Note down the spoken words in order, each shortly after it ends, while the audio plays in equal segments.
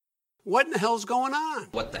What in the hell's going on?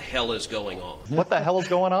 What the hell is going on? What the hell is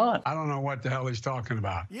going on? I don't know what the hell he's talking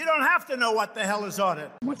about. You don't have to know what the hell is on it.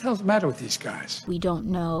 What the hell's the matter with these guys? We don't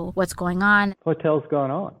know what's going on. What the hell's going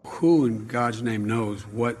on? Who in God's name knows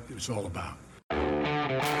what it's all about?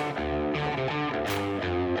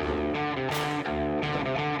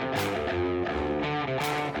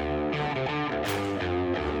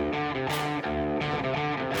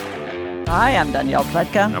 Hi, I'm Danielle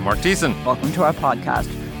Pletka. I'm Mark Thiessen. Welcome to our podcast.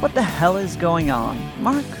 What the hell is going on?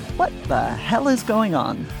 Mark, what the hell is going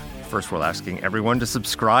on? First, we're asking everyone to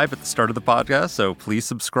subscribe at the start of the podcast, so please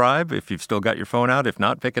subscribe if you've still got your phone out. If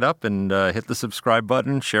not, pick it up and hit the subscribe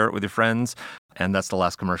button, share it with your friends, and that's the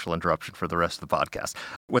last commercial interruption for the rest of the podcast.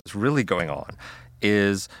 What's really going on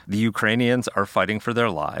is the Ukrainians are fighting for their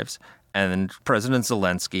lives, and President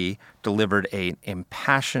Zelensky delivered an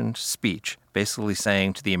impassioned speech basically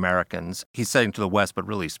saying to the Americans, he's saying to the West, but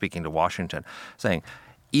really speaking to Washington, saying,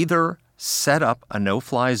 either set up a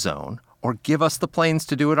no-fly zone or give us the planes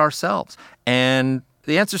to do it ourselves. And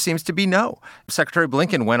the answer seems to be no. Secretary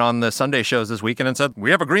Blinken went on the Sunday shows this weekend and said, we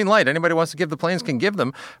have a green light. Anybody wants to give the planes can give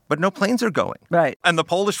them, but no planes are going. Right. And the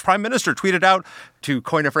Polish prime minister tweeted out, to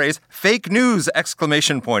coin a phrase, fake news,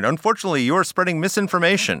 exclamation point. Unfortunately, you are spreading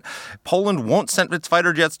misinformation. Poland won't send its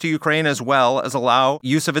fighter jets to Ukraine as well as allow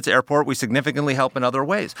use of its airport. We significantly help in other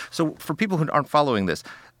ways. So for people who aren't following this,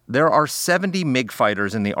 there are 70 MiG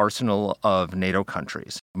fighters in the arsenal of NATO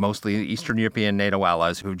countries, mostly Eastern European NATO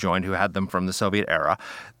allies who joined, who had them from the Soviet era,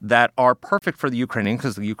 that are perfect for the Ukrainian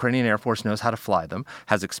because the Ukrainian Air Force knows how to fly them,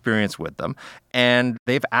 has experience with them, and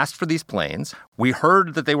they've asked for these planes. We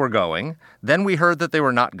heard that they were going. Then we heard that they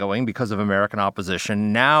were not going because of American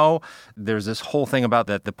opposition. Now there's this whole thing about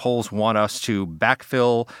that the Poles want us to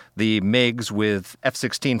backfill the MiGs with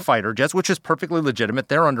F-16 fighter jets, which is perfectly legitimate.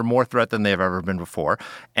 They're under more threat than they've ever been before.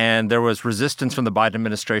 And there was resistance from the Biden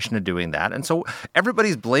administration to doing that. And so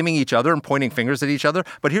everybody's blaming each other and pointing fingers at each other.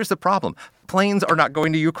 But here's the problem. Planes are not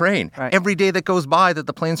going to Ukraine. Right. Every day that goes by that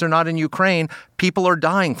the planes are not in Ukraine, people are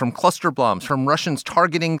dying from cluster bombs, from Russians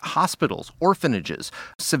targeting hospitals, orphanages,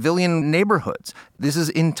 civilian neighborhoods. This is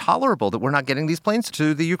intolerable that we're not getting these planes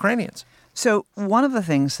to the Ukrainians. So one of the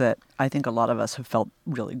things that I think a lot of us have felt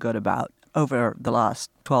really good about over the last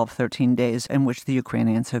 12, 13 days in which the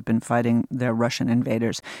Ukrainians have been fighting their Russian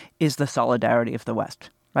invaders is the solidarity of the West,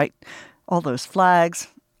 right? All those flags,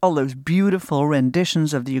 all those beautiful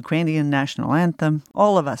renditions of the Ukrainian national anthem,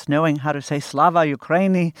 all of us knowing how to say Slava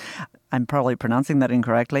Ukraini. I'm probably pronouncing that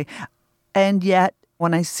incorrectly. And yet,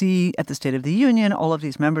 when I see at the State of the Union all of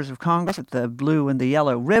these members of Congress with the blue and the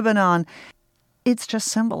yellow ribbon on, it's just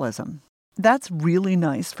symbolism. That's really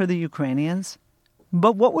nice for the Ukrainians.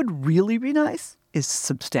 But what would really be nice is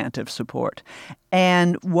substantive support.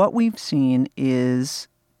 And what we've seen is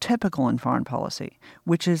typical in foreign policy,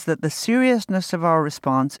 which is that the seriousness of our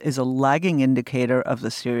response is a lagging indicator of the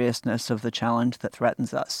seriousness of the challenge that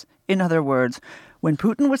threatens us. In other words, when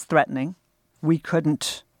Putin was threatening, we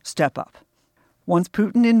couldn't step up. Once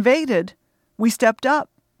Putin invaded, we stepped up,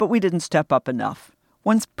 but we didn't step up enough.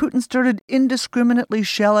 Once Putin started indiscriminately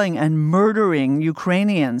shelling and murdering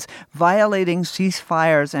Ukrainians, violating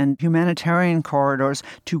ceasefires and humanitarian corridors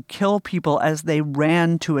to kill people as they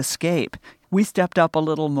ran to escape, we stepped up a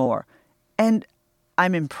little more. And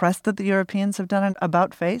I'm impressed that the Europeans have done an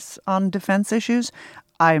about-face on defense issues.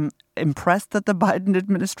 I'm impressed that the Biden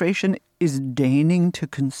administration is deigning to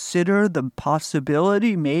consider the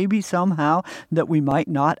possibility, maybe somehow, that we might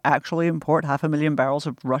not actually import 500,000 barrels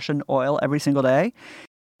of Russian oil every single day.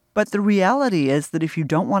 But the reality is that if you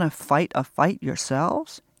don't want to fight a fight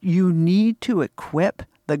yourselves, you need to equip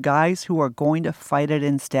the guys who are going to fight it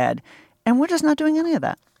instead. And we're just not doing any of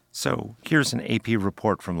that. So here's an AP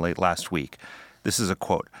report from late last week. This is a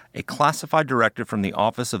quote. A classified directive from the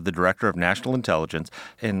Office of the Director of National Intelligence,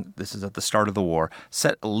 and this is at the start of the war,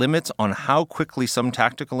 set limits on how quickly some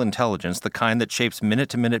tactical intelligence, the kind that shapes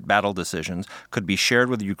minute-to-minute battle decisions, could be shared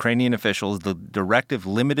with Ukrainian officials. The directive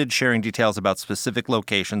limited sharing details about specific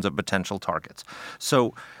locations of potential targets.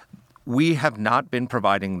 So we have not been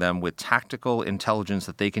providing them with tactical intelligence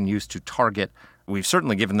that they can use to target. We've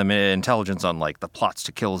certainly given them intelligence on like the plots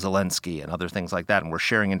to kill Zelensky and other things like that, and we're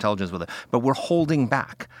sharing intelligence with them. But we're holding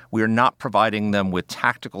back. We are not providing them with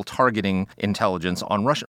tactical targeting intelligence on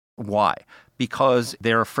Russia. Why? Because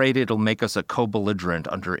they're afraid it'll make us a co-belligerent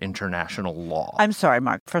under international law. I'm sorry,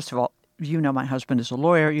 Mark. First of all, You know my husband is a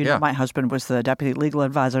lawyer. You know my husband was the deputy legal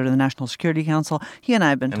advisor to the National Security Council. He and I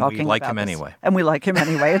have been talking about this. And we like him anyway. And we like him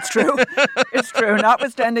anyway. It's true. It's true.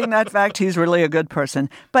 Notwithstanding that fact, he's really a good person.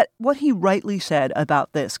 But what he rightly said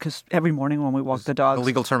about this, because every morning when we walk the dogs... The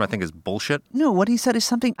legal term, I think, is bullshit. No, what he said is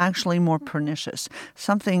something actually more pernicious,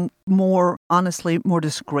 something more, honestly, more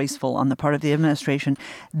disgraceful on the part of the administration.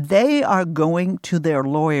 They are going to their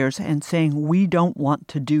lawyers and saying, we don't want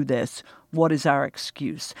to do this. What is our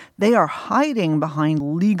excuse? They are hiding behind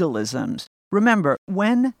legalisms. Remember,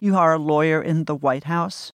 when you are a lawyer in the White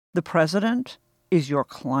House, the president is your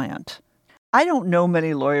client. I don't know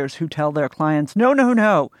many lawyers who tell their clients,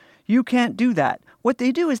 no, you can't do that. What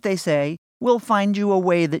they do is they say, we'll find you a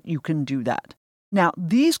way that you can do that. Now,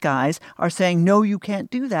 these guys are saying, no, you can't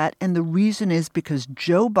do that. And the reason is because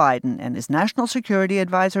Joe Biden and his national security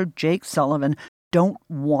advisor, Jake Sullivan, don't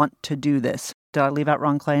want to do this. Did I leave out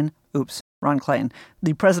Ron Klain? Oops, Ron Klain,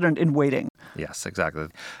 the president in waiting. Yes, exactly.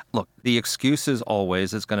 Look, the excuse is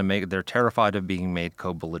always it's going to make they're terrified of being made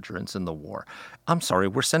co-belligerents in the war. I'm sorry,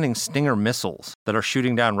 we're sending Stinger missiles that are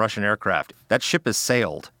shooting down Russian aircraft. That ship has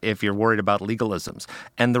sailed if you're worried about legalisms.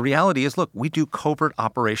 And the reality is, look, we do covert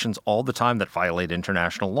operations all the time that violate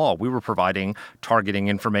international law. We were providing targeting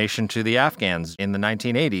information to the Afghans in the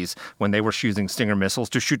 1980s when they were using Stinger missiles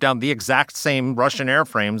to shoot down the exact same Russian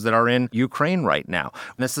airframes that are in Ukraine right now.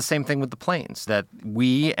 And it's the same thing with the planes, that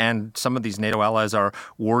we and some of these NATO allies are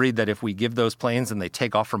worried that if we give those planes and they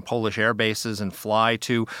take off from Polish air bases and fly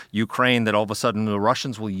to Ukraine, that all of a sudden the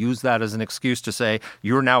Russians will use that as an excuse to say,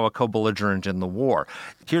 you're now a co-belligerent in the war.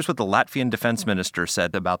 Here's what the Latvian defense minister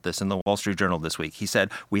said about this in the Wall Street Journal this week. He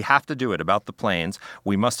said, we have to do it about the planes.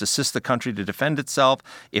 We must assist the country to defend itself.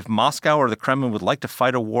 If Moscow or the Kremlin would like to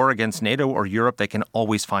fight a war against NATO or Europe, they can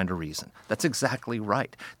always find a reason. That's exactly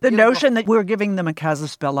right. The notion that we're giving them a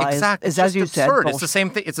casus belli is as you said, absurd. It's the same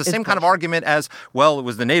thing. It's the same kind of argument as, well, it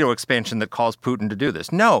was the NATO expansion that caused Putin to do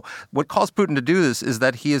this. No, what caused Putin to do this is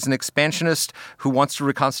that he is an expansionist who wants to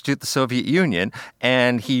reconstitute the Soviet Union,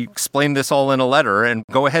 and he explained this all in a letter, and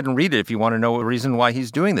go ahead and read it if you want to know a reason why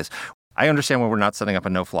he's doing this. I understand why we're not setting up a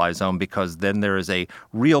no-fly zone, because then there is a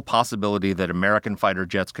real possibility that American fighter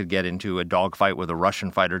jets could get into a dogfight with a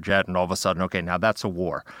Russian fighter jet, and all of a sudden, okay, now that's a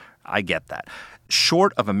war. I get that.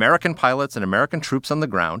 Short of American pilots and American troops on the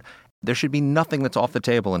ground, there should be nothing that's off the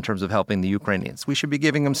table in terms of helping the Ukrainians. We should be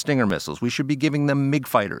giving them Stinger missiles. We should be giving them MiG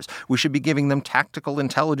fighters. We should be giving them tactical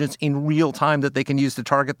intelligence in real time that they can use to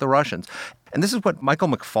target the Russians. And this is what Michael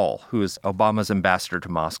McFaul, who is Obama's ambassador to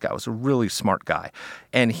Moscow, is a really smart guy.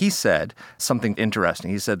 And he said something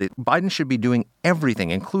interesting. He said that Biden should be doing everything,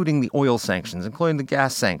 including the oil sanctions, including the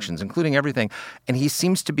gas sanctions, including everything. And he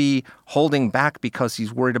seems to be holding back because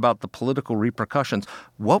he's worried about the political repercussions.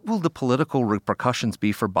 What will the political repercussions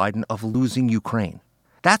be for Biden of losing Ukraine?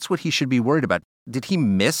 That's what he should be worried about. Did he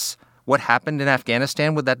miss what happened in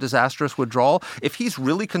Afghanistan with that disastrous withdrawal? If he's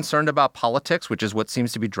really concerned about politics, which is what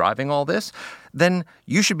seems to be driving all this, then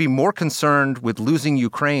you should be more concerned with losing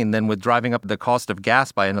Ukraine than with driving up the cost of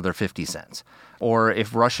gas by another 50 cents. Or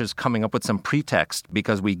if Russia's coming up with some pretext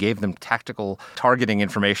because we gave them tactical targeting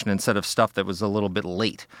information instead of stuff that was a little bit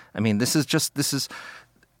late. I mean, It's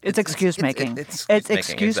excuse making. It's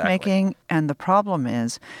excuse making. And the problem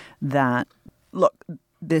is that, look,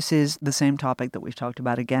 this is the same topic that we've talked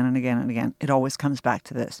about again and again and again. It always comes back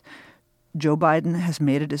to this. Joe Biden has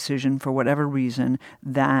made a decision for whatever reason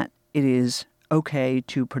that it is okay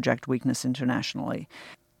to project weakness internationally.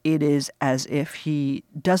 It is as if he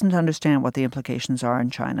doesn't understand what the implications are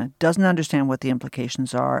in China, doesn't understand what the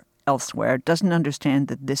implications are elsewhere, doesn't understand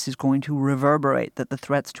that this is going to reverberate, that the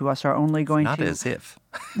threats to us are only going Not as if.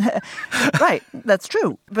 Right, that's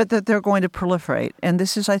true, but that they're going to proliferate. And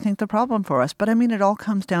this is, I think, the problem for us. But I mean, it all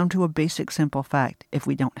comes down to a basic, simple fact. If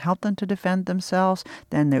we don't help them to defend themselves,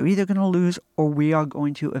 then they're either going to lose or we are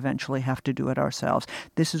going to eventually have to do it ourselves.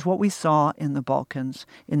 This is what we saw in the Balkans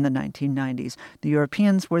in the 1990s. The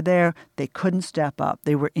Europeans were there. They couldn't step up.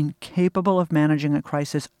 They were incapable of managing a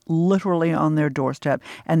crisis literally on their doorstep.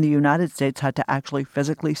 And the United States had to actually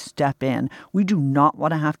physically step in. We do not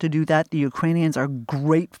want to have to do that. The Ukrainians are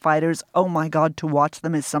great fighters. Oh my God, to watch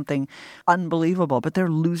them is something unbelievable. But they're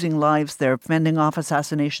losing lives. They're fending off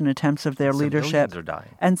assassination attempts of their leadership. Civilians are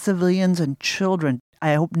dying. And civilians and children.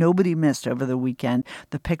 I hope nobody missed over the weekend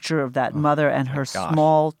the picture of that mother and her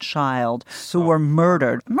small child who were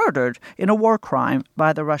murdered in a war crime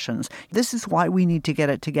by the Russians. This is why we need to get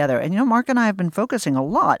it together. And, Mark and I have been focusing a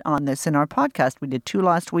lot on this in our podcast. We did 2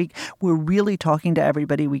 last week. We're really talking to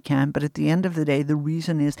everybody we can. But at the end of the day, the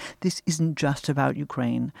reason is this isn't just about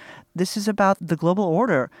Ukraine. This is about the global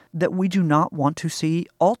order that we do not want to see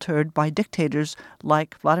altered by dictators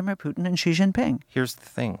like Vladimir Putin and Xi Jinping. Here's the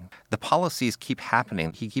thing. The policies keep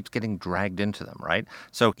happening. He keeps getting dragged into them, right?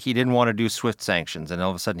 So he didn't want to do SWIFT sanctions, and all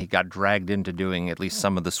of a sudden he got dragged into doing at least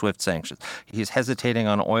some of the SWIFT sanctions. He's hesitating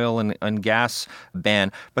on oil and gas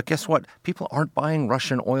ban. But guess what? People aren't buying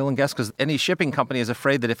Russian oil and gas because any shipping company is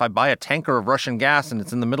afraid that if I buy a tanker of Russian gas and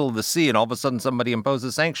it's in the middle of the sea and all of a sudden somebody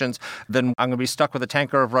imposes sanctions, then I'm going to be stuck with a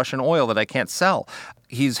tanker of Russian oil that I can't sell.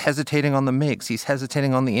 He's hesitating on the MiGs. He's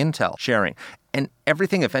hesitating on the intel sharing. And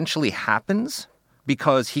everything eventually happens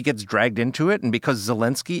because he gets dragged into it and because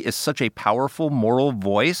Zelensky is such a powerful moral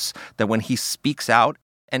voice that when he speaks out,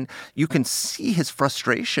 and you can see his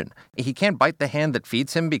frustration. He can't bite the hand that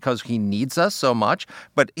feeds him because he needs us so much,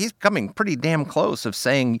 but he's coming pretty damn close of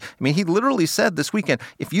saying, he literally said this weekend,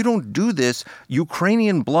 if you don't do this,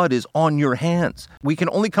 Ukrainian blood is on your hands. We can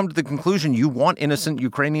only come to the conclusion you want innocent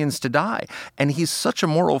Ukrainians to die. And he's such a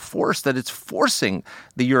moral force that it's forcing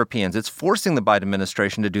the Europeans, it's forcing the Biden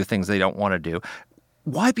administration to do things they don't want to do.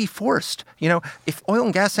 Why be forced? If oil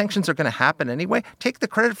and gas sanctions are going to happen anyway, take the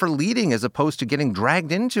credit for leading as opposed to getting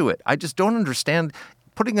dragged into it. I just don't understand,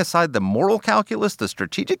 putting aside the moral calculus, the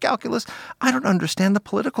strategic calculus, I don't understand the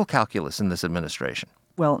political calculus in this administration.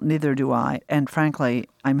 Well, neither do I. And frankly,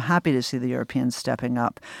 I'm happy to see the Europeans stepping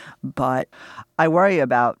up. But I worry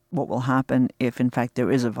about what will happen if, in fact, there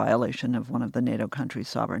is a violation of one of the NATO countries'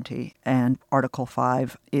 sovereignty and Article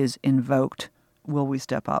 5 is invoked. Will we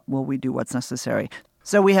step up? Will we do what's necessary?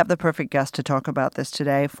 So we have the perfect guest to talk about this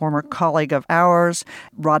today, former colleague of ours,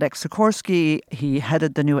 Radek Sikorski. He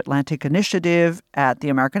headed the New Atlantic Initiative at the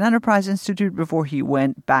American Enterprise Institute before he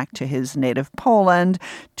went back to his native Poland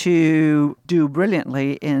to do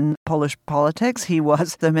brilliantly in Polish politics. He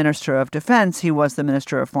was the Minister of Defense. He was the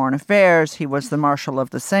Minister of Foreign Affairs. He was the Marshal of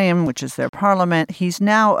the Sejm, which is their parliament. He's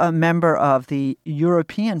now a member of the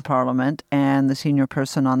European Parliament and the senior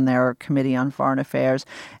person on their Committee on Foreign Affairs,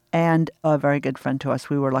 and a very good friend to us.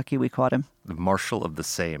 We were lucky we caught him. The Marshal of the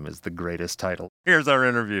Sejm is the greatest title. Here's our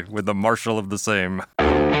interview with the Marshal of the Sejm.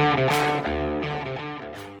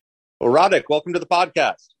 Well, Radek, welcome to the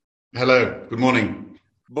podcast. Hello. Good morning.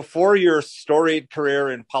 Before your storied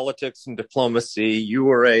career in politics and diplomacy, you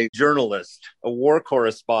were a journalist, a war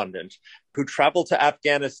correspondent who traveled to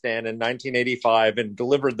Afghanistan in 1985 and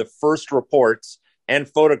delivered the first reports and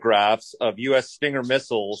photographs of U.S. Stinger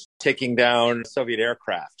missiles taking down Soviet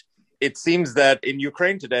aircraft. It seems that in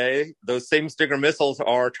Ukraine today, those same Stinger missiles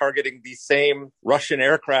are targeting the same Russian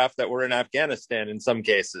aircraft that were in Afghanistan in some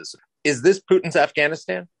cases. Is this Putin's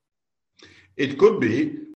Afghanistan? It could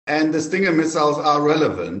be. And the Stinger missiles are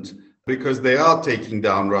relevant because they are taking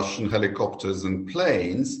down Russian helicopters and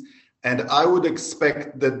planes. And I would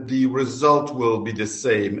expect that the result will be the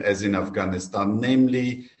same as in Afghanistan,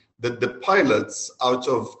 namely that the pilots, out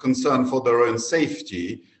of concern for their own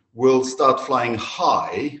safety, will start flying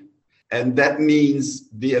high. And that means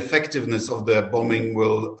the effectiveness of their bombing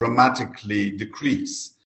will dramatically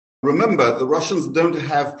decrease. Remember, the Russians don't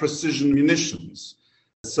have precision munitions.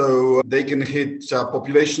 So they can hit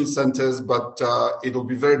population centers, but it'll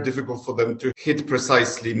be very difficult for them to hit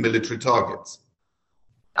precisely military targets.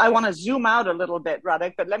 I want to zoom out a little bit,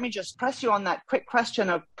 Radek, but let me just press you on that quick question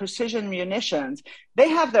of precision munitions. They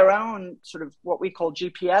have their own sort of what we call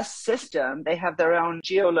GPS system. They have their own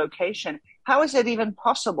geolocation. How is it even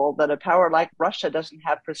possible that a power like Russia doesn't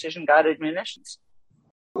have precision-guided munitions?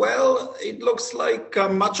 Well, it looks like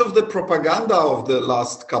much of the propaganda of the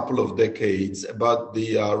last couple of decades about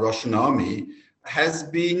the Russian army has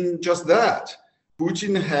been just that.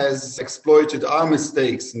 Putin has exploited our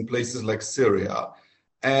mistakes in places like Syria,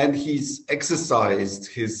 and he's exercised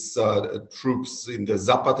his troops in the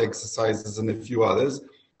Zapad exercises and a few others,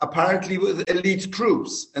 apparently with elite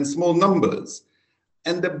troops and small numbers.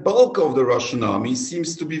 And the bulk of the Russian army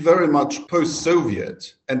seems to be very much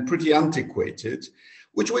post-Soviet and pretty antiquated,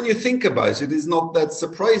 which when you think about it is not that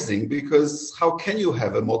surprising, because how can you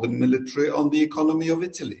have a modern military on the economy of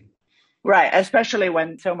Italy? Right, especially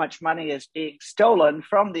when so much money is being stolen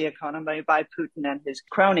from the economy by Putin and his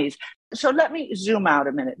cronies. So let me zoom out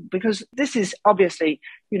a minute, because this is obviously,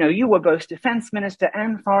 you were both defense minister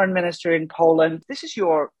and foreign minister in Poland. This is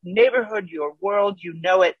your neighborhood, your world, you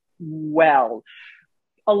know it well.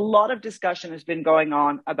 A lot of discussion has been going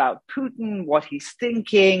on about Putin, what he's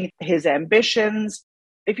thinking, his ambitions.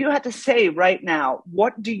 If you had to say right now,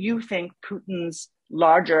 what do you think Putin's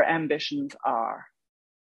larger ambitions are?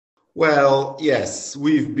 Well, yes,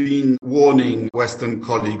 we've been warning Western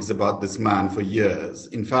colleagues about this man for years.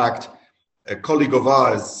 In fact, a colleague of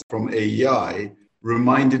ours from AEI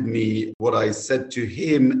reminded me what I said to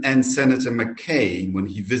him and Senator McCain when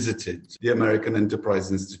he visited the American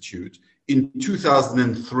Enterprise Institute in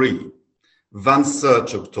 2003. Vance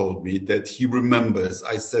Serchuk told me that he remembers.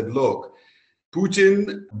 I said, look,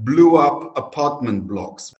 Putin blew up apartment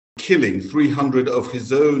blocks, killing 300 of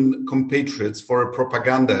his own compatriots for a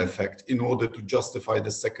propaganda effect in order to justify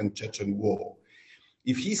the Second Chechen War.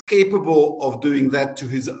 If he's capable of doing that to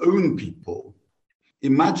his own people,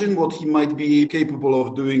 imagine what he might be capable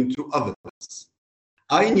of doing to others.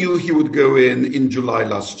 I knew he would go in July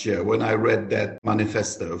last year when I read that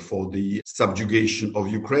manifesto for the subjugation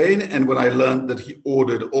of Ukraine and when I learned that he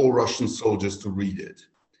ordered all Russian soldiers to read it.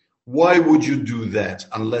 Why would you do that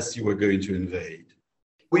unless you were going to invade?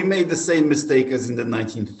 We made the same mistake as in the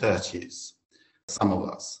 1930s, some of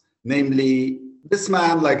us. Namely, this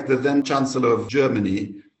man, like the then Chancellor of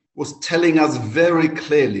Germany, was telling us very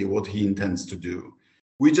clearly what he intends to do.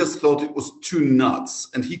 We just thought it was too nuts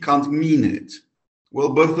and he can't mean it. Well,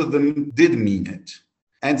 both of them did mean it.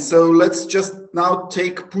 And so let's just now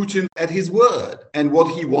take Putin at his word. And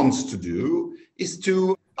what he wants to do is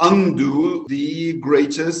to undo the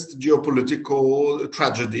greatest geopolitical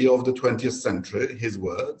tragedy of the 20th century, his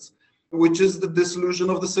words, which is the dissolution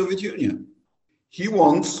of the Soviet Union. He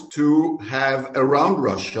wants to have around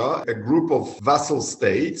Russia a group of vassal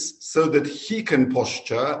states so that he can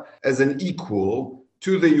posture as an equal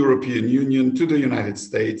to the European Union, to the United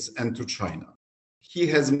States, and to China. He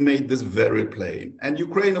has made this very plain. And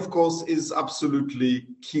Ukraine, of course, is absolutely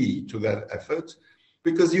key to that effort,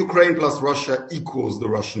 because Ukraine plus Russia equals the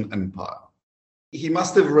Russian Empire. He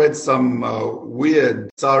must have read some weird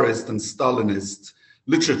Tsarist and Stalinist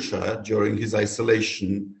literature during his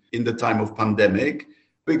isolation in the time of pandemic,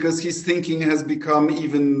 because his thinking has become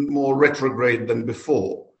even more retrograde than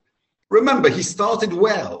before. Remember, he started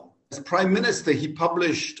well. As prime minister, he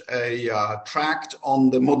published a tract on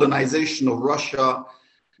the modernization of Russia,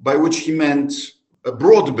 by which he meant a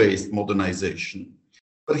broad-based modernization.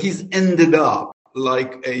 But he's ended up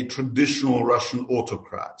like a traditional Russian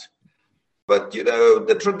autocrat. But, you know,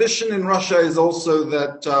 the tradition in Russia is also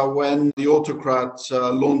that when the autocrat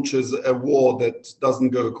launches a war that doesn't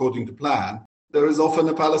go according to plan, there is often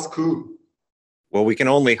a palace coup. Well, we can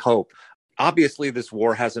only hope. Obviously, this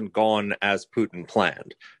war hasn't gone as Putin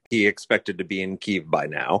planned. He expected to be in Kyiv by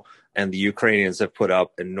now, and the Ukrainians have put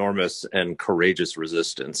up enormous and courageous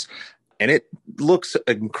resistance. And it looks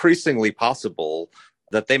increasingly possible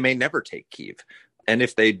that they may never take Kyiv. And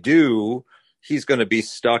if they do, he's going to be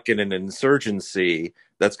stuck in an insurgency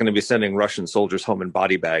that's going to be sending Russian soldiers home in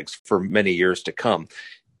body bags for many years to come.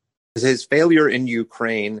 Has his failure in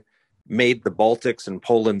Ukraine made the Baltics and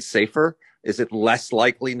Poland safer? Is it less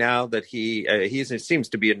likely now that he seems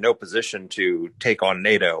to be in no position to take on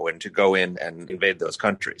NATO and to go in and invade those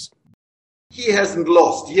countries? He hasn't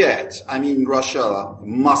lost yet. I mean, Russia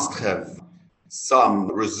must have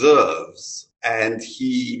some reserves, and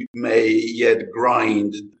he may yet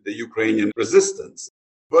grind the Ukrainian resistance.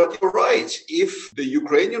 But you're right, if the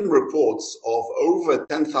Ukrainian reports of over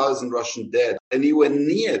 10,000 Russian dead are anywhere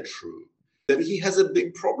near true, then he has a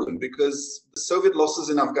big problem, because the Soviet losses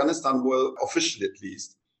in Afghanistan were, officially at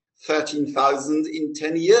least, 13,000 in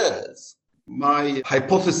 10 years. My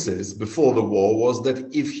hypothesis before the war was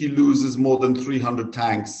that if he loses more than 300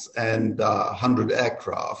 tanks and 100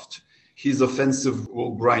 aircraft, his offensive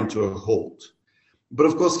will grind to a halt. But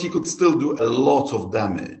of course, he could still do a lot of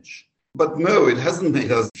damage. But no, it hasn't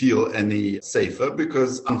made us feel any safer,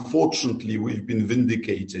 because unfortunately, we've been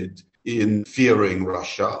vindicated in fearing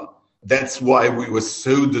Russia. That's why we were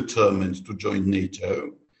so determined to join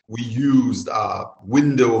NATO. We used our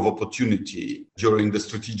window of opportunity during the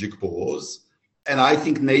strategic pause. And I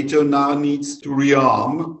think NATO now needs to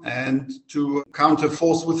rearm and to counter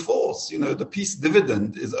force with force. You know, the peace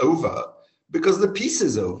dividend is over because the peace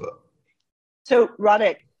is over. So,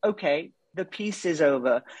 Radek, okay, the peace is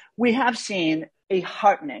over. We have seen a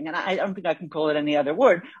heartening, and I don't think I can call it any other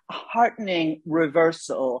word, a heartening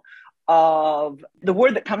reversal of, the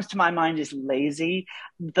word that comes to my mind is lazy,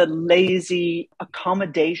 the lazy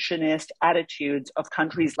accommodationist attitudes of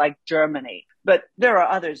countries like Germany. But there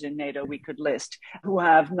are others in NATO we could list who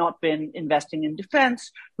have not been investing in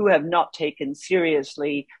defense, who have not taken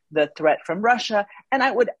seriously the threat from Russia, and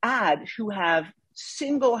I would add who have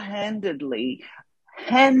single-handedly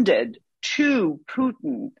handed to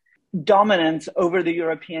Putin dominance over the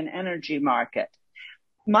European energy market.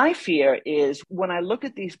 My fear is when I look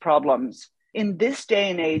at these problems in this day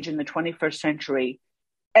and age in the 21st century,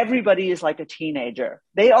 everybody is like a teenager.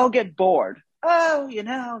 They all get bored. Oh,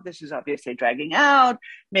 this is obviously dragging out.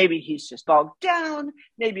 Maybe he's just bogged down.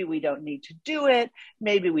 Maybe we don't need to do it.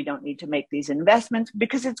 Maybe we don't need to make these investments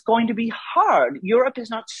because it's going to be hard. Europe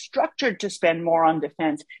is not structured to spend more on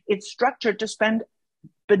defense. It's structured to spend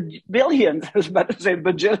billions, I was about to say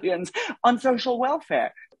bajillions, on social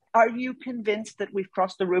welfare. Are you convinced that we've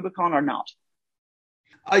crossed the Rubicon or not?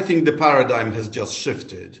 I think the paradigm has just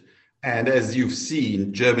shifted. And as you've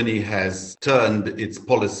seen, Germany has turned its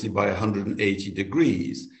policy by 180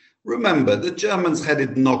 degrees. Remember, the Germans had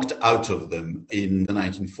it knocked out of them in the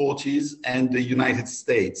 1940s, and the United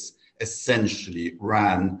States essentially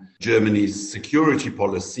ran Germany's security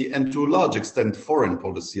policy and to a large extent foreign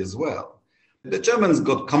policy as well. The Germans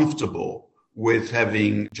got comfortable with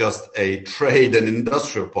having just a trade and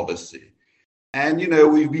industrial policy. And,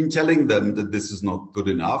 we've been telling them that this is not good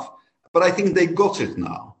enough, but I think they got it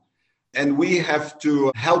now. And we have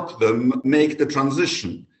to help them make the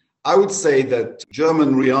transition. I would say that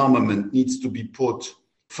German rearmament needs to be put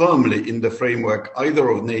firmly in the framework either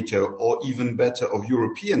of NATO or even better of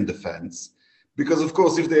European defense. Because, of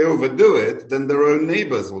course, if they overdo it, then their own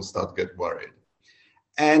neighbors will start to get worried.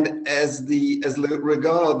 And as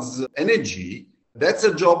regards energy, that's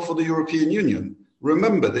a job for the European Union.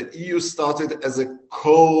 Remember, the EU started as a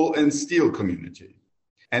coal and steel community.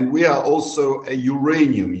 And we are also a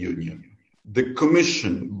uranium union. The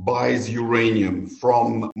Commission buys uranium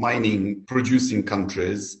from mining producing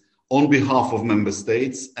countries on behalf of member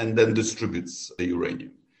states and then distributes the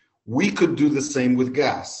uranium. We could do the same with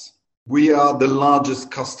gas. We are the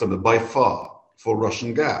largest customer by far for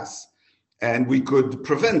Russian gas. And we could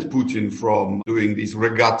prevent Putin from doing this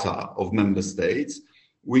regatta of member states.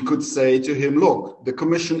 We could say to him, look, the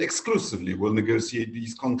Commission exclusively will negotiate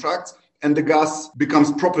these contracts and the gas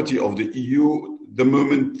becomes property of the EU the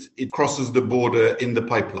moment it crosses the border in the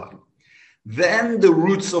pipeline. Then the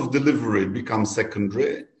routes of delivery become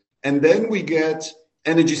secondary. And then we get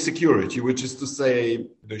energy security, which is to say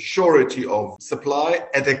the surety of supply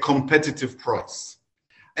at a competitive price.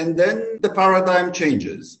 And then the paradigm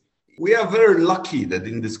changes. We are very lucky that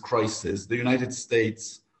in this crisis, the United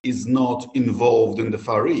States is not involved in the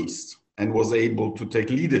Far East and was able to take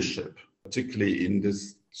leadership, particularly in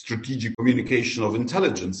this strategic communication of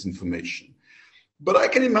intelligence information. But I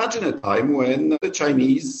can imagine a time when the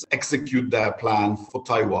Chinese execute their plan for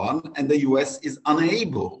Taiwan and the US is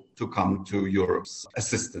unable to come to Europe's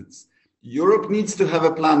assistance. Europe needs to have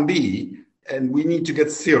a plan B, and we need to get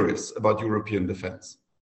serious about European defense.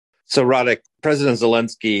 So, Radek, President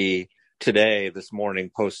Zelensky this morning,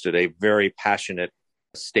 posted a very passionate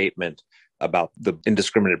statement about the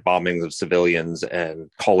indiscriminate bombing of civilians and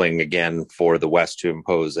calling again for the West to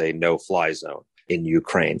impose a no-fly zone in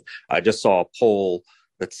Ukraine. I just saw a poll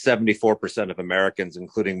that 74% of Americans,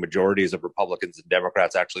 including majorities of Republicans and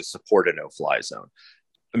Democrats, actually support a no-fly zone.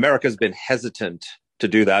 America's been hesitant to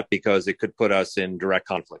do that because it could put us in direct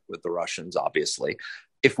conflict with the Russians, obviously.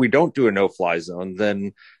 If we don't do a no-fly zone,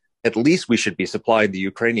 then at least we should be supplying the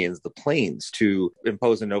Ukrainians the planes to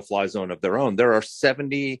impose a no-fly zone of their own. There are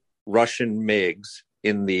 70 Russian MiGs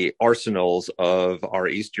in the arsenals of our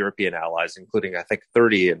East European allies, including, I think,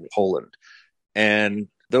 30 in Poland. And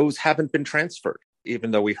those haven't been transferred,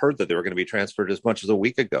 even though we heard that they were going to be transferred as much as a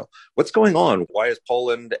week ago. What's going on? Why is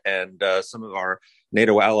Poland and some of our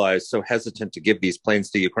NATO allies so hesitant to give these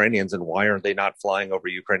planes to Ukrainians, and why aren't they not flying over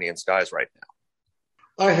Ukrainian skies right now?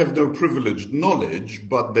 I have no privileged knowledge,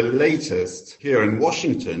 but the latest here in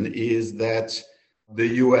Washington is that the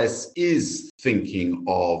US is thinking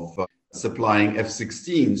of supplying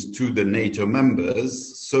F-16s to the NATO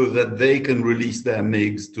members so that they can release their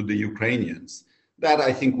MiGs to the Ukrainians. That,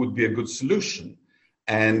 I think, would be a good solution.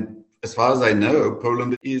 And as far as I know,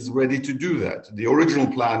 Poland is ready to do that. The original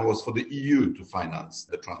plan was for the EU to finance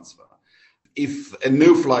the transfer. If a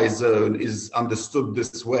no-fly zone is understood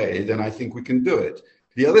this way, then I think we can do it.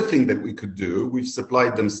 The other thing that we could do, we've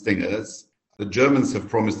supplied them Stingers. The Germans have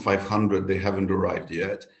promised 500, they haven't arrived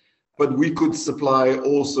yet. But we could supply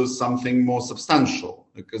also something more substantial,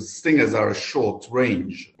 because Stingers are a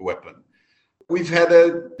short-range weapon. We've had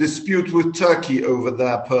a dispute with Turkey over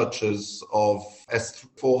their purchase of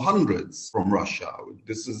S-400s from Russia.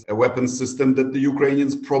 This is a weapon system that the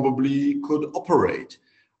Ukrainians probably could operate.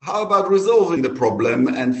 How about resolving the problem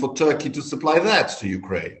and for Turkey to supply that to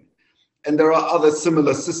Ukraine? And there are other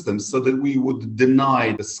similar systems so that we would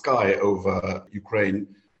deny the sky over Ukraine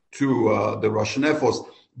to the Russian Air Force.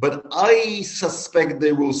 But I suspect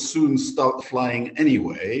they will soon start flying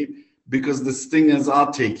anyway, because the Stingers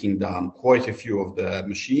are taking down quite a few of the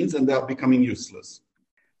machines and they are becoming useless.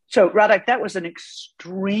 So, Radek, that was an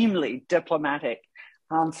extremely diplomatic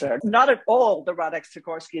answer. Not at all the Radek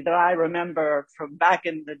Sikorski that I remember from back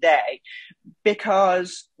in the day,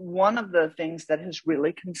 because one of the things that has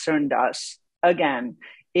really concerned us, again,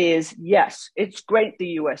 is yes, it's great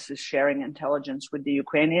the US is sharing intelligence with the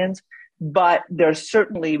Ukrainians, but there's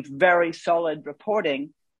certainly very solid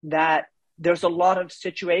reporting that there's a lot of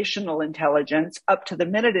situational intelligence, up to the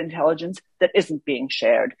minute intelligence, that isn't being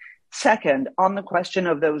shared. Second, on the question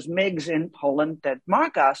of those MiGs in Poland that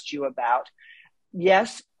Mark asked you about,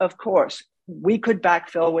 yes, of course, we could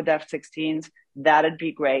backfill with F-16s. That'd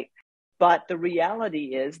be great. But the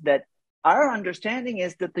reality is that our understanding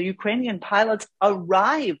is that the Ukrainian pilots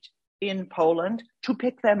arrived in Poland to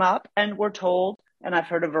pick them up and were told, and I've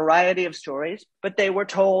heard a variety of stories, but they were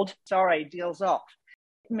told, sorry, deal's off.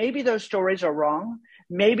 Maybe those stories are wrong.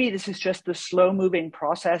 Maybe this is just the slow-moving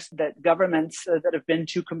process that governments that have been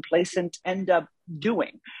too complacent end up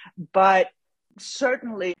doing. But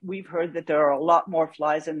certainly, we've heard that there are a lot more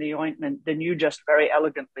flies in the ointment than you just very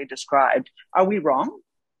elegantly described. Are we wrong?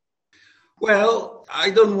 Well, I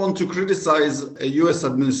don't want to criticize a US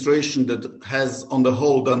administration that has, on the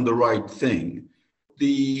whole, done the right thing.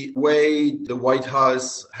 The way the White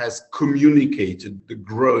House has communicated the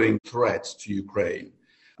growing threat to Ukraine,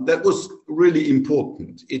 that was really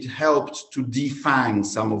important. It helped to defang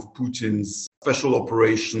some of Putin's special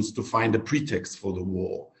operations to find a pretext for the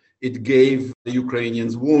war. It gave the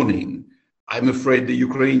Ukrainians warning. I'm afraid the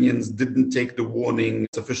Ukrainians didn't take the warning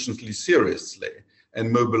sufficiently seriously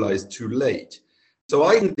and mobilized too late. So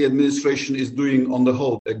I think the administration is doing, on the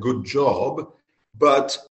whole, a good job,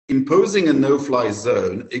 but imposing a no-fly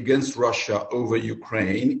zone against Russia over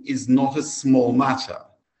Ukraine is not a small matter.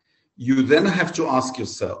 You then have to ask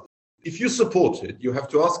yourself, if you support it, you have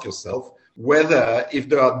to ask yourself whether, if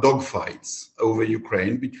there are dogfights over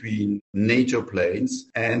Ukraine between NATO planes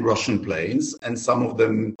and Russian planes, and some of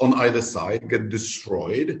them on either side get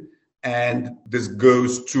destroyed, and this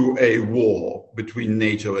goes to a war between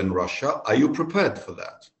NATO and Russia, are you prepared for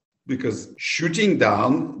that? Because shooting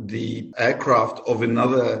down the aircraft of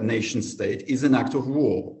another nation state is an act of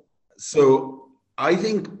war. So I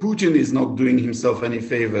think Putin is not doing himself any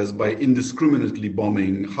favors by indiscriminately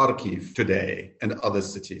bombing Kharkiv today and other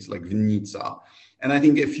cities like Vinnytsia. And I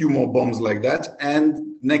think a few more bombs like that,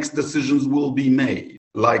 and next decisions will be made,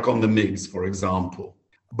 like on the MiGs, for example.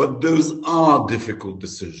 But those are difficult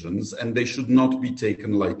decisions, and they should not be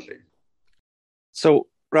taken lightly. So,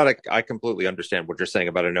 Radek, I completely understand what you're saying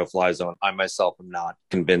about a no-fly zone. I myself am not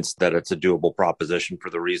convinced that it's a doable proposition for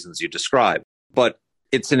the reasons you describe. But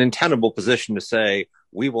it's an untenable position to say,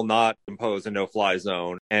 we will not impose a no-fly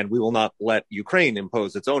zone, and we will not let Ukraine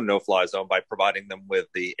impose its own no-fly zone by providing them with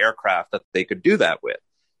the aircraft that they could do that with.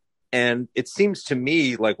 And it seems to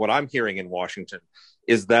me like what I'm hearing in Washington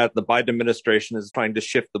is that the Biden administration is trying to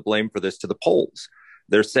shift the blame for this to the Poles.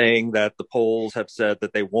 They're saying that the Poles have said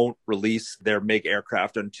that they won't release their MiG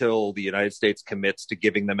aircraft until the United States commits to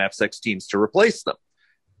giving them F-16s to replace them.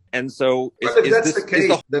 And so that's the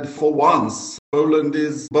case that for once, Poland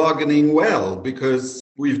is bargaining well, because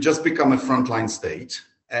we've just become a frontline state.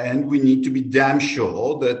 And we need to be damn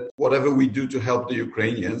sure that whatever we do to help the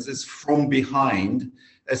Ukrainians is from behind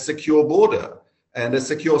a secure border and a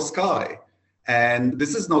secure sky. And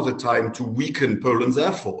this is not a time to weaken Poland's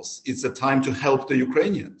air force. It's a time to help the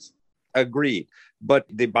Ukrainians. Agreed. But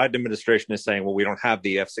the Biden administration is saying, well, we don't have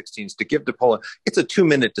the F-16s to give to Poland. It's a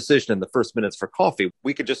 2-minute decision in the first minutes for coffee.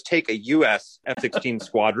 We could just take a U.S. F-16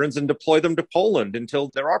 squadrons and deploy them to Poland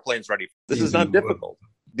until there are planes ready. This is not difficult.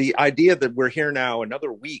 The idea that we're here now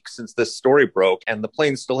another week since this story broke and the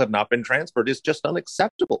planes still have not been transferred is just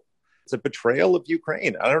unacceptable. It's a betrayal of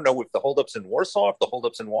Ukraine. I don't know if the holdups in Warsaw, if the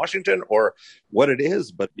holdups in Washington, or what it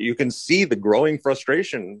is, but you can see the growing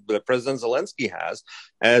frustration that President Zelensky has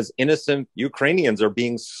as innocent Ukrainians are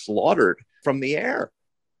being slaughtered from the air.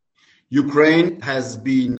 Ukraine has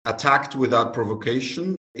been attacked without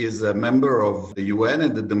provocation, is a member of the UN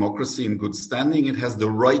and the democracy in good standing. It has the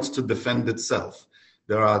right to defend itself.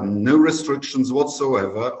 There are no restrictions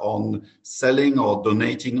whatsoever on selling or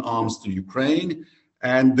donating arms to Ukraine.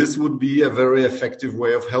 And this would be a very effective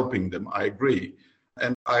way of helping them, I agree.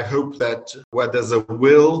 And I hope that where there's a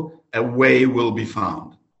will, a way will be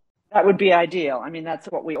found. That would be ideal. I mean, that's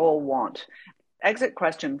what we all want. Exit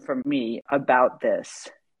question from me about this.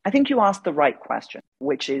 I think you asked the right question,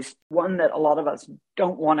 which is one that a lot of us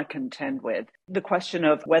don't want to contend with. The question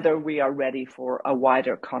of whether we are ready for a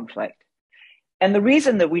wider conflict. And the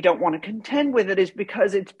reason that we don't want to contend with it is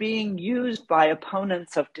because it's being used by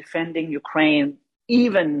opponents of defending Ukraine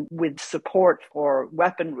even with support for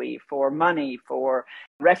weaponry, for money, for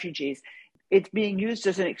refugees, it's being used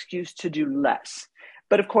as an excuse to do less.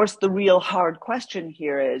 But of course, the real hard question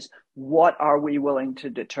here is, what are we willing to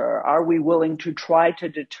deter? Are we willing to try to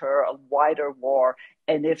deter a wider war?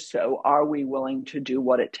 And if so, are we willing to do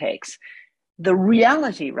what it takes? The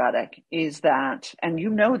reality, Radek, is that, and you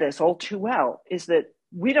know this all too well, is that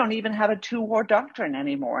we don't even have a two-war doctrine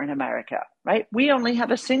anymore in America, right? We only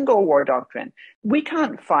have a single war doctrine. We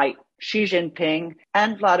can't fight Xi Jinping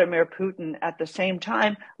and Vladimir Putin at the same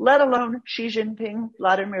time, let alone Xi Jinping,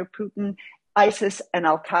 Vladimir Putin, ISIS and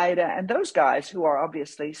Al-Qaeda, and those guys who are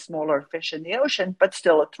obviously smaller fish in the ocean, but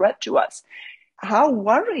still a threat to us. How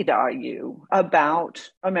worried are you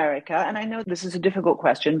about America? And I know this is a difficult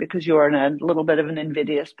question because you're in a little bit of an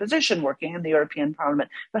invidious position working in the European Parliament,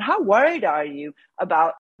 but how worried are you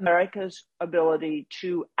about America's ability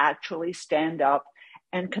to actually stand up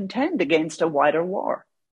and contend against a wider war?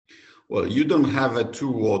 Well, you don't have a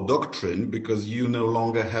two-war doctrine because you no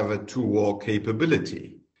longer have a two-war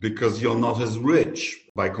capability, because you're not as rich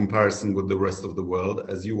by comparison with the rest of the world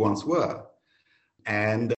as you once were.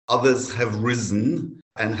 And others have risen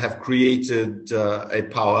and have created a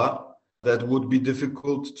power that would be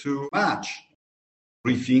difficult to match.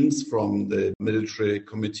 Briefings from the military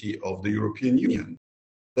committee of the European Union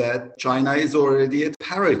that China is already at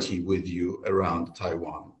parity with you around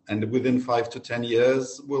Taiwan, and within 5 to 10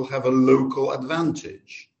 years will have a local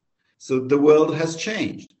advantage. So the world has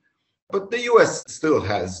changed. But the US still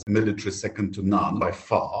has military second to none by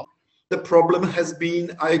far. The problem has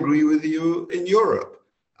been, I agree with you, in Europe.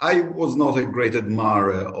 I was not a great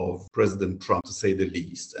admirer of President Trump, to say the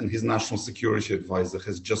least, and his national security advisor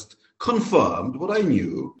has just confirmed what I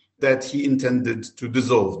knew, that he intended to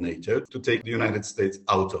dissolve NATO, to take the United States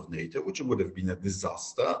out of NATO, which would have been a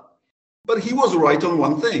disaster. But he was right on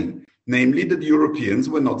one thing, namely that Europeans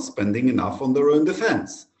were not spending enough on their own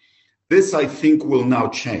defense. This, I think, will now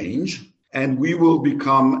change, and we will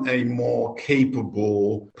become a more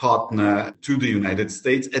capable partner to the United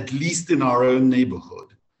States, at least in our own neighborhood.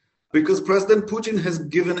 Because President Putin has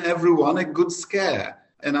given everyone a good scare.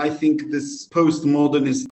 And I think this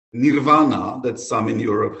postmodernist nirvana that some in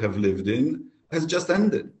Europe have lived in has just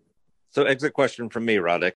ended. So exit question from me,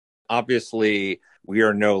 Radek. Obviously, we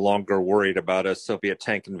are no longer worried about a Soviet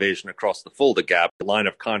tank invasion across the Fulda Gap. The line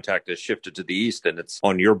of contact has shifted to the east, and it's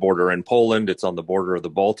on your border in Poland. It's on the border of the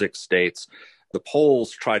Baltic states. The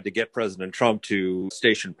Poles tried to get President Trump to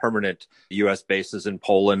station permanent U.S. bases in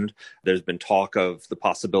Poland. There's been talk of the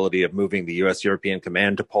possibility of moving the U.S. European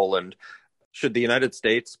Command to Poland. Should the United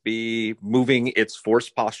States be moving its force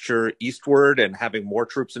posture eastward and having more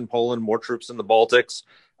troops in Poland, more troops in the Baltics,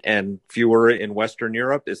 and fewer in Western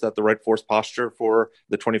Europe? Is that the right force posture for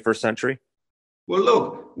the 21st century? Well,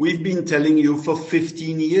 look, we've been telling you for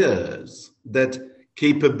 15 years that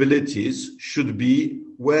capabilities should be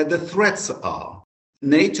where the threats are.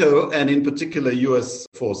 NATO, and in particular US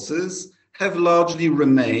forces, have largely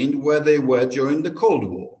remained where they were during the Cold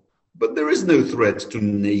War. But there is no threat to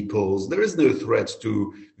Naples, there is no threat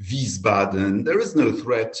to Wiesbaden, there is no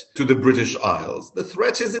threat to the British Isles. The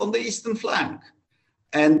threat is on the eastern flank.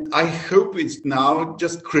 And I hope it's now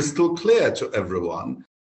just crystal clear to everyone.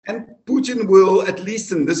 And Putin will, at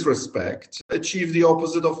least in this respect, achieve the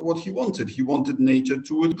opposite of what he wanted. He wanted NATO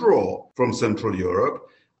to withdraw from Central Europe.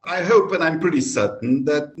 I hope, and I'm pretty certain,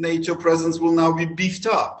 that NATO presence will now be beefed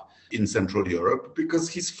up in Central Europe because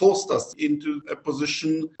he's forced us into a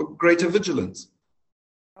position of greater vigilance.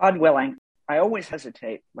 God willing. I always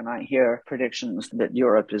hesitate when I hear predictions that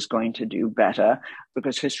Europe is going to do better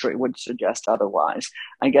because history would suggest otherwise.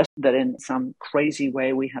 I guess that in some crazy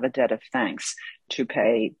way, we have a debt of thanks to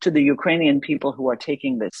pay to the Ukrainian people who are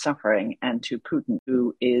taking this suffering and to Putin,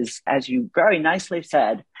 who is, as you very nicely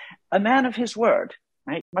said, a man of his word.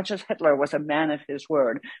 Right? Much as Hitler was a man of his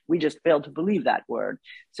word, we just failed to believe that word.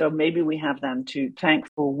 So maybe we have them to thank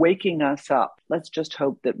for waking us up. Let's just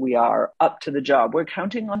hope that we are up to the job. We're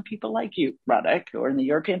counting on people like you, Radek, who are in the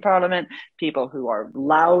European Parliament, people who are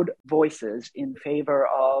loud voices in favor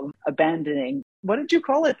of abandoning, what did you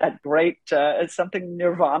call it? That great, something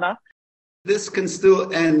nirvana? This can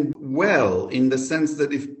still end well in the sense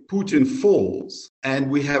that if Putin falls and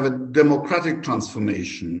we have a democratic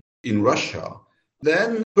transformation in Russia,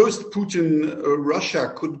 then post-Putin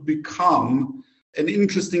Russia could become an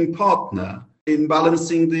interesting partner in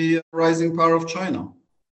balancing the rising power of China.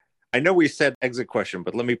 I know we said exit question,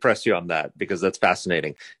 but let me press you on that because that's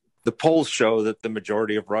fascinating. The polls show that the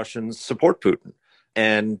majority of Russians support Putin.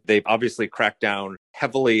 And they've obviously cracked down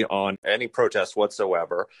heavily on any protest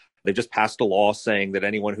whatsoever. They just passed a law saying that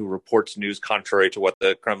anyone who reports news contrary to what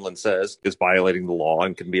the Kremlin says is violating the law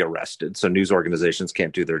and can be arrested. So news organizations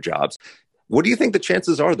can't do their jobs. What do you think the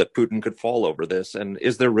chances are that Putin could fall over this? And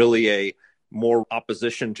is there really a more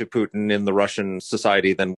opposition to Putin in the Russian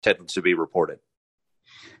society than tends to be reported?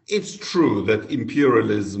 It's true that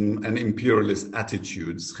imperialism and imperialist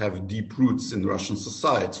attitudes have deep roots in Russian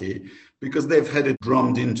society because they've had it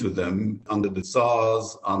drummed into them under the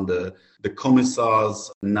Tsars, under the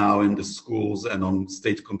commissars, now in the schools and on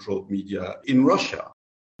state-controlled media in Russia.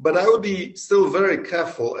 But I would be still very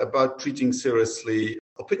careful about treating seriously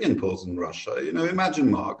opinion polls in Russia.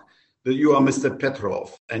 Imagine, Mark, that you are Mr.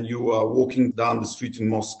 Petrov and you are walking down the street in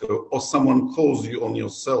Moscow, or someone calls you on your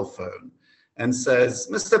cell phone and says,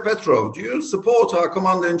 Mr. Petrov, do you support our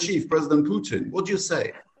commander-in-chief, President Putin? What do you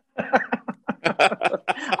say?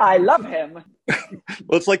 I love him.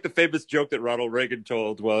 Well, it's like the famous joke that Ronald Reagan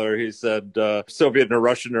told where he said Soviet and a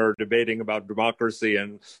Russian are debating about democracy.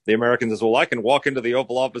 And the American says, well, I can walk into the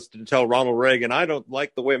Oval Office to tell Ronald Reagan, I don't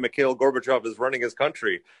like the way Mikhail Gorbachev is running his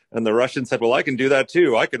country. And the Russian said, well, I can do that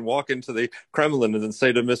too. I can walk into the Kremlin and then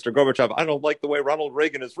say to Mr. Gorbachev, I don't like the way Ronald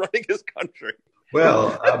Reagan is running his country.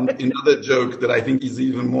 Well, another joke that I think is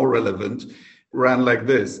even more relevant ran like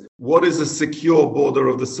this. What is a secure border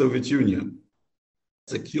of the Soviet Union?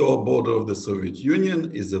 Secure border of the Soviet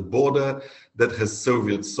Union is a border that has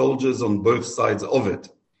Soviet soldiers on both sides of it.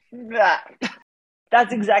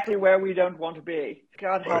 That's exactly where we don't want to be.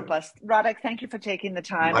 God help us. Radek, thank you for taking the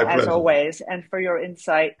time, as always, and for your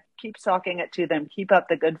insight. Keep talking it to them. Keep up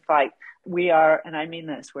the good fight. We are, and I mean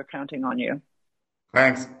this, we're counting on you.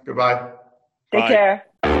 Thanks. Goodbye. Take care.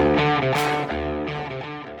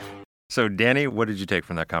 So, Danny, what did you take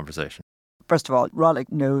from that conversation? First of all,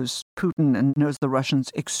 Radek knows Putin and knows the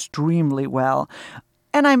Russians extremely well.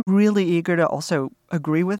 And I'm really eager to also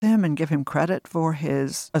agree with him and give him credit for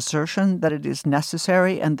his assertion that it is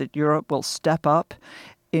necessary and that Europe will step up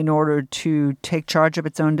in order to take charge of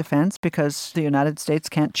its own defense because the United States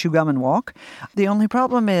can't chew gum and walk. The only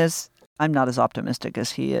problem is I'm not as optimistic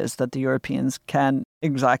as he is that the Europeans can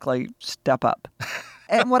exactly step up.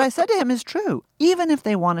 And what I said to him is true. Even if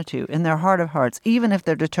they wanted to, in their heart of hearts, even if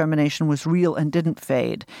their determination was real and didn't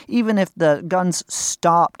fade, even if the guns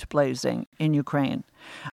stopped blazing in Ukraine,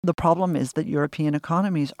 the problem is that European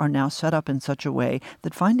economies are now set up in such a way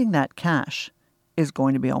that finding that cash is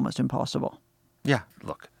going to be almost impossible. Yeah,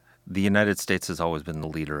 look, the United States has always been the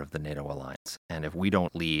leader of the NATO alliance. And if we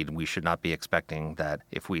don't lead, we should not be expecting that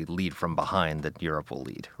if we lead from behind, that Europe will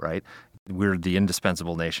lead, right? We're the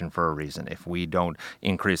indispensable nation for a reason. If we don't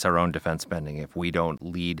increase our own defense spending, if we don't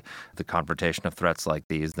lead the confrontation of threats like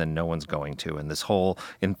these, then no one's going to. And this whole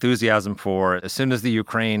enthusiasm for as soon as the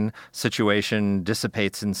Ukraine situation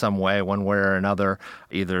dissipates in some way, one way or another,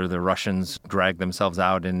 either the Russians drag themselves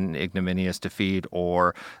out in ignominious defeat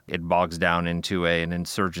or it bogs down into an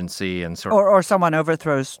insurgency and or someone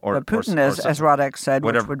overthrows Putin, as Radek said,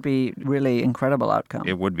 whatever. Which would be really incredible outcome.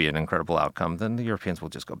 It would be an incredible outcome. Then the Europeans will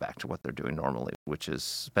just go back to what they're doing normally, which is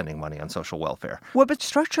spending money on social welfare. Well, but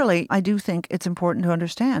structurally, I do think it's important to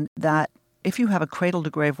understand that if you have a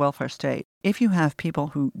cradle-to-grave welfare state, if you have people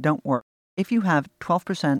who don't work, if you have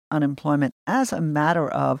 12% unemployment as a matter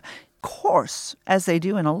of course, as they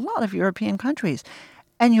do in a lot of European countries,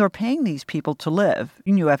 and you're paying these people to live,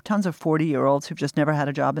 and you have tons of 40-year-olds who've just never had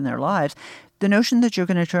a job in their lives, the notion that you're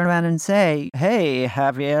going to turn around and say, hey,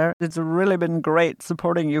 Javier, it's really been great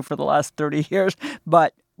supporting you for the last 30 years,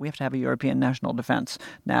 but we have to have a European national defense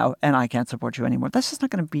now, and I can't support you anymore. That's just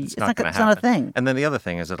not going to be, it's not a thing. And then the other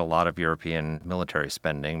thing is that a lot of European military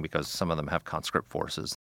spending, because some of them have conscript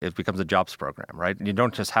forces, it becomes a jobs program, right? You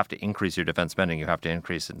don't just have to increase your defense spending, you have to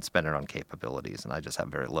increase it and spend it on capabilities. And I just have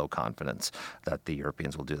very low confidence that the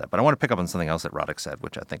Europeans will do that. But I want to pick up on something else that Radek said,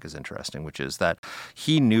 which I think is interesting, which is that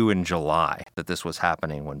he knew in July that this was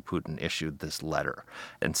happening when Putin issued this letter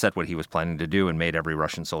and said what he was planning to do and made every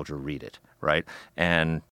Russian soldier read it, right?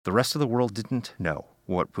 And the rest of the world didn't know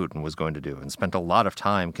what Putin was going to do and spent a lot of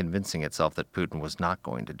time convincing itself that Putin was not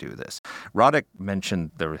going to do this. Radek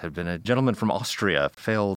mentioned there had been a gentleman from Austria, a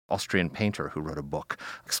failed Austrian painter, who wrote a book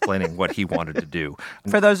explaining what he wanted to do.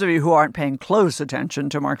 For those of you who aren't paying close attention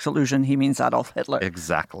to Mark's allusion, he means Adolf Hitler.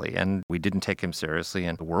 Exactly. And we didn't take him seriously,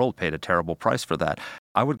 and the world paid a terrible price for that.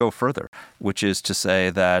 I would go further, which is to say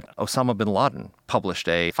that Osama bin Laden published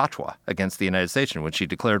a fatwa against the United States in which he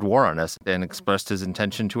declared war on us and expressed his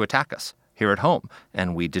intention to attack us here at home.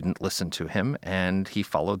 And we didn't listen to him, and he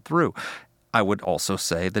followed through. I would also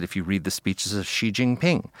say that if you read the speeches of Xi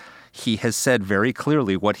Jinping, he has said very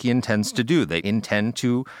clearly what he intends to do. They intend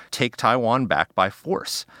to take Taiwan back by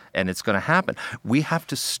force, and it's going to happen. We have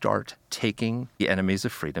to start taking the enemies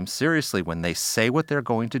of freedom seriously when they say what they're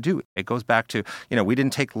going to do. It goes back to, we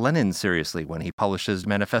didn't take Lenin seriously when he published his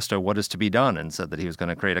manifesto, What is to be Done, and said that he was going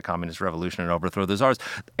to create a communist revolution and overthrow the czars.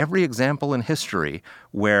 Every example in history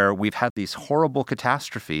where we've had these horrible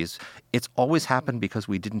catastrophes, it's always happened because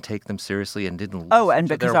we didn't take them seriously and didn't listen and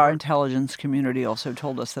to because their our word. intelligence community also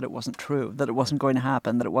told us that it wasn't true, that it wasn't going to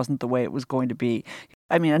happen, that it wasn't the way it was going to be.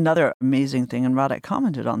 I mean, another amazing thing, and Radek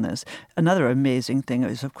commented on this, another amazing thing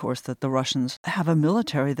is, of course, that the Russians have a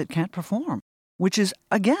military that can't perform, which is,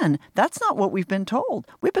 again, that's not what we've been told.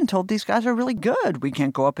 We've been told these guys are really good. We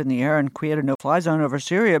can't go up in the air and create a no-fly zone over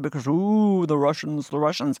Syria because, the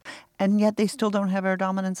Russians. And yet they still don't have air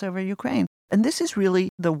dominance over Ukraine. And this is really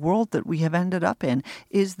the world that we have ended up in,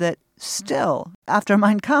 is that still, after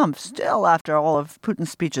Mein Kampf, still after all of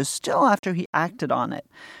Putin's speeches, still after he acted on it,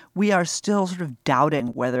 we are still sort of doubting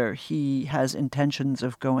whether he has intentions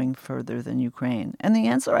of going further than Ukraine. And the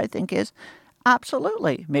answer, I think, is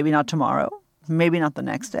absolutely. Maybe not tomorrow, maybe not the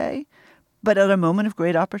next day, but at a moment of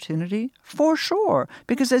great opportunity, for sure.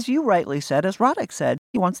 Because as you rightly said, as Radek said,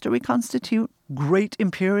 he wants to reconstitute great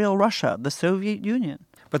imperial Russia, the Soviet Union.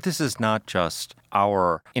 But this is not just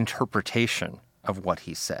our interpretation of what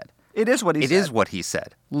he said. It is what he said. It is what he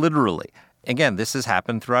said, literally. Again, this has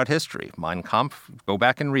happened throughout history. Mein Kampf, go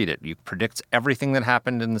back and read it. It predicts everything that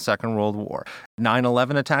happened in the Second World War.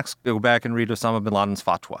 9/11 attacks, go back and read Osama bin Laden's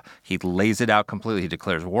fatwa. He lays it out completely. He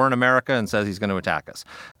declares war in America and says he's going to attack us.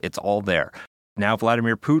 It's all there. Now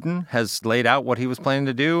Vladimir Putin has laid out what he was planning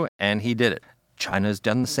to do, and he did it. China's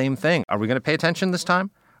done the same thing. Are we going to pay attention this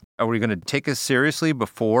time? Are we going to take us seriously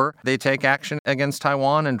before they take action against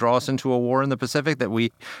Taiwan and draw us into a war in the Pacific that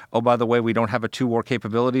by the way, we don't have a two-war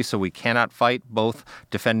capability, so we cannot fight both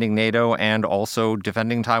defending NATO and also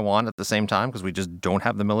defending Taiwan at the same time because we just don't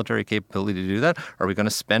have the military capability to do that? Are we going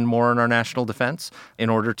to spend more on our national defense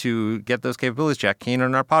in order to get those capabilities? Jack Keenan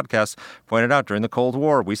in our podcast pointed out during the Cold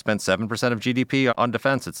War, we spent 7% of GDP on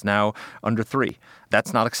defense. It's now under 3%.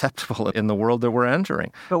 That's not acceptable in the world that we're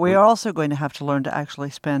entering. But we are also going to have to learn to actually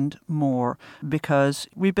spend more because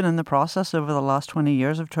we've been in the process over the last 20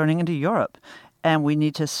 years of turning into Europe. And we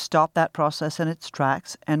need to stop that process in its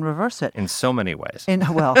tracks and reverse it. In so many ways. In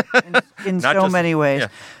so many ways. Yeah.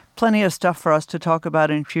 Plenty of stuff for us to talk about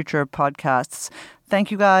in future podcasts.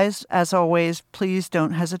 Thank you guys. As always, please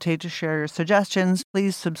don't hesitate to share your suggestions.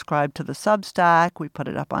 Please subscribe to the Substack. We put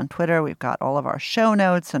it up on Twitter. We've got all of our show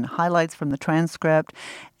notes and highlights from the transcript.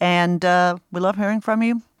 And we love hearing from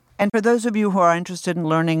you. And for those of you who are interested in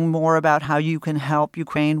learning more about how you can help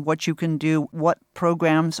Ukraine, what you can do, what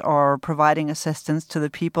programs are providing assistance to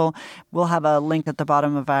the people, we'll have a link at the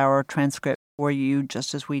bottom of our transcript for you,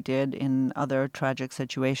 just as we did in other tragic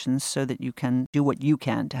situations, so that you can do what you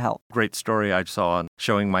can to help. Great story I saw on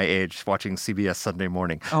Showing My Age, watching CBS Sunday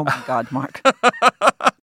Morning. Oh, my God, Mark.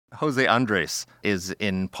 Jose Andres is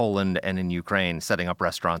in Poland and in Ukraine setting up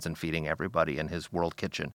restaurants and feeding everybody in his World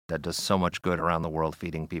Kitchen that does so much good around the world,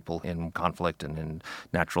 feeding people in conflict and in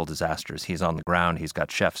natural disasters. He's on the ground. He's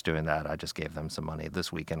got chefs doing that. I just gave them some money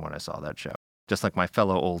this weekend when I saw that show. Just like my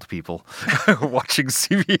fellow old people watching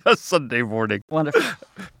CBS Sunday Morning. Wonderful.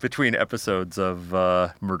 Between episodes of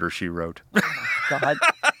Murder, She Wrote. Oh, God.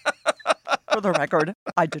 For the record,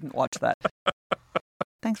 I didn't watch that.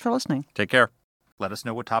 Thanks for listening. Take care. Let us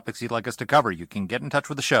know what topics you'd like us to cover. You can get in touch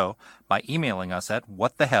with the show by emailing us at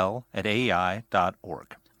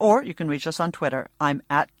whatthehell@aei.org. Or you can reach us on Twitter. I'm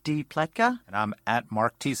at @dpletka. And I'm at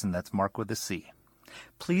Mark Thiessen. That's Mark with a C.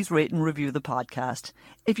 Please rate and review the podcast.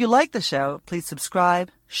 If you like the show, please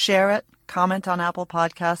subscribe, share it, comment on Apple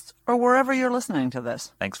Podcasts, or wherever you're listening to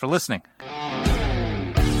this. Thanks for listening.